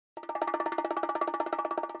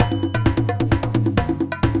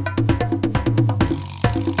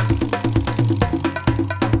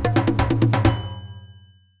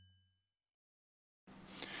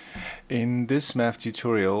this math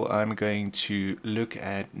tutorial, I'm going to look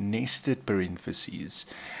at nested parentheses.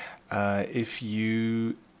 If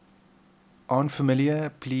you aren't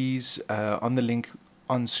familiar, please, on the link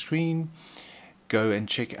on screen, go and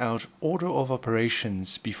check out order of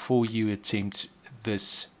operations before you attempt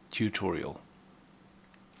this tutorial.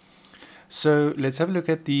 So let's have a look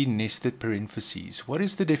at the nested parentheses. What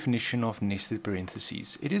is the definition of nested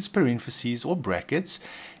parentheses? It is parentheses or brackets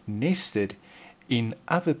nested in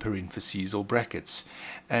other parentheses or brackets,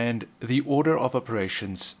 and the order of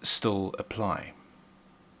operations still apply.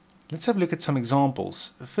 Let's have a look at some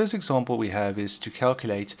examples. The first example we have is to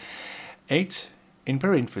calculate 8 in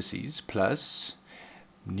parentheses plus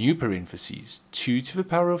new parentheses 2 to the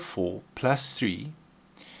power of 4 plus 3,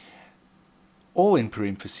 all in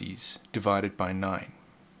parentheses, divided by 9.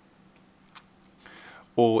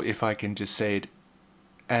 Or if I can just say it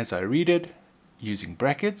as I read it, using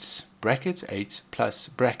brackets, bracket 8 plus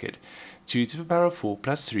bracket 2 to the power of 4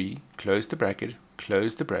 plus 3, close the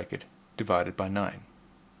bracket, divided by 9.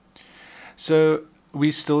 So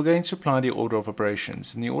we're still going to apply the order of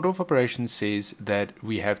operations, and the order of operations says that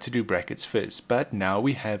we have to do brackets first, but now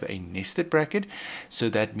we have a nested bracket, so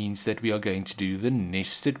that means that we are going to do the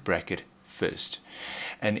nested bracket first.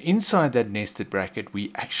 And inside that nested bracket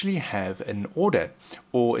we actually have an order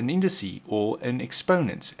or an indice or an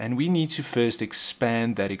exponent, and we need to first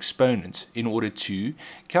expand that exponent in order to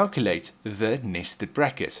calculate the nested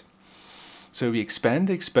bracket. So we expand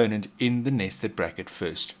the exponent in the nested bracket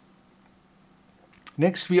first.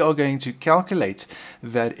 Next we are going to calculate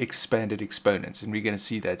that expanded exponent, and we're going to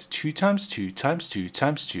see that 2 times 2 times 2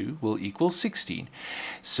 times 2 will equal 16.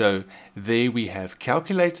 So there we have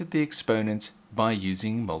calculated the exponent by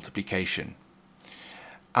using multiplication.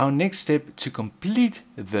 Our next step to complete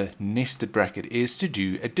the nested bracket is to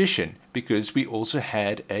do addition, because we also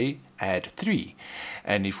had a add 3,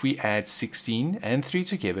 and if we add 16 and 3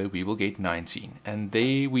 together we will get 19, and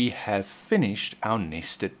there we have finished our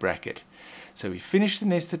nested bracket. So we finish the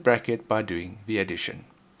nested bracket by doing the addition.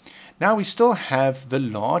 Now we still have the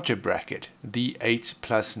larger bracket, the 8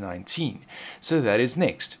 plus 19. So that is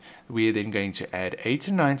next. We are then going to add 8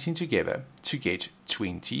 and 19 together to get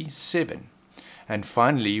 27. And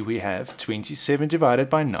finally we have 27 divided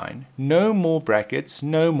by 9. No more brackets,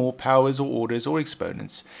 no more powers or orders or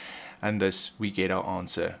exponents. And thus we get our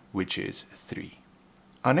answer, which is 3.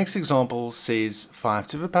 Our next example says 5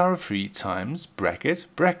 to the power of 3 times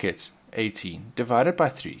bracket 18 divided by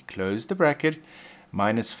 3, close the bracket,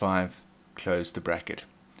 minus 5, close the bracket.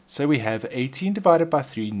 So we have 18 divided by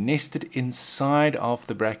 3 nested inside of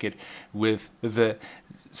the bracket with the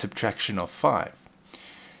subtraction of 5.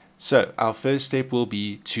 So our first step will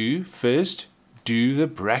be to first do the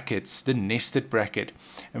brackets, the nested bracket,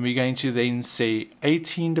 and we're going to then say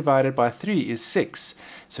 18 divided by 3 is 6.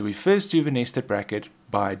 So we first do the nested bracket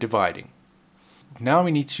by dividing. Now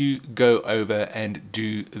we need to go over and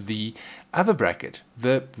do the other bracket,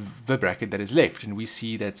 the bracket that is left, and we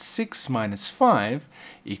see that 6 minus 5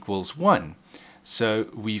 equals 1. So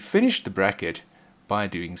we finished the bracket by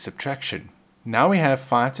doing subtraction. Now we have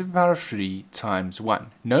 5 to the power of 3 times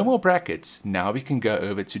 1. No more brackets. Now we can go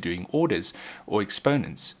over to doing orders or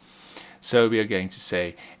exponents. So we are going to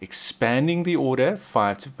say expanding the order,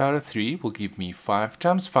 5 to the power of 3 will give me 5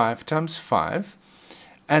 times 5 times 5.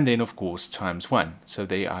 And then of course times 1. So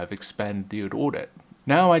there I've expanded the order.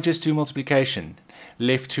 Now I just do multiplication,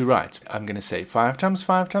 left to right. I'm going to say 5 times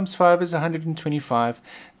 5 times 5 is 125,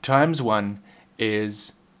 times 1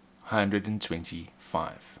 is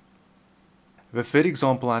 125. The third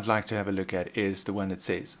example I'd like to have a look at is the one that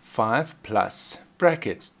says 5 plus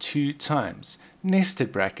bracket 2 times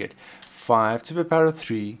nested bracket 5 to the power of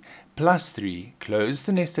 3 plus 3, close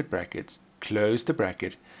the nested bracket, close the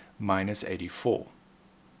bracket, minus 84.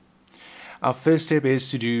 Our first step is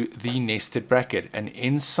to do the nested bracket, and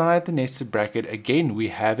inside the nested bracket again we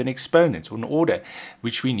have an exponent or an order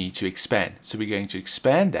which we need to expand. So we're going to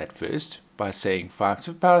expand that first by saying 5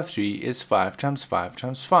 to the power of 3 is 5 times 5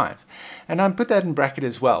 times 5. And I put that in bracket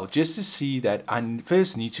as well just to see that I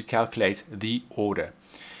first need to calculate the order.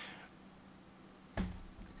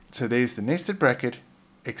 So there's the nested bracket,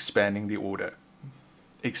 expanding the order.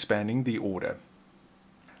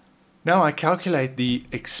 Now I calculate the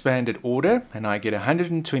expanded order and I get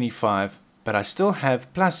 125, but I still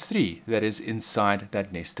have plus 3 that is inside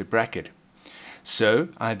that nested bracket. So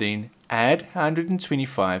I then add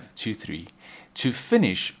 125 to 3 to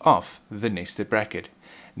finish off the nested bracket.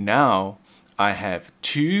 Now I have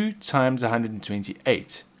 2 times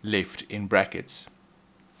 128 left in brackets.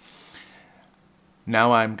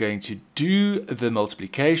 Now I'm going to do the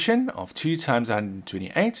multiplication of 2 times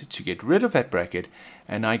 128 to get rid of that bracket,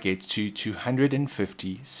 and I get to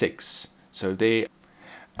 256. So there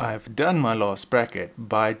I've done my last bracket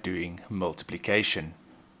by doing multiplication.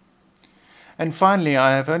 And finally,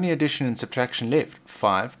 I have only addition and subtraction left,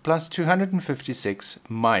 5 plus 256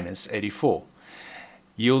 minus 84,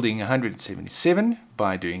 yielding 177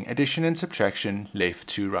 by doing addition and subtraction left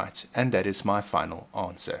to right, and that is my final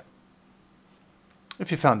answer.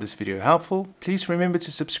 If you found this video helpful, please remember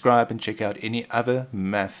to subscribe and check out any other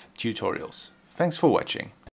math tutorials. Thanks for watching.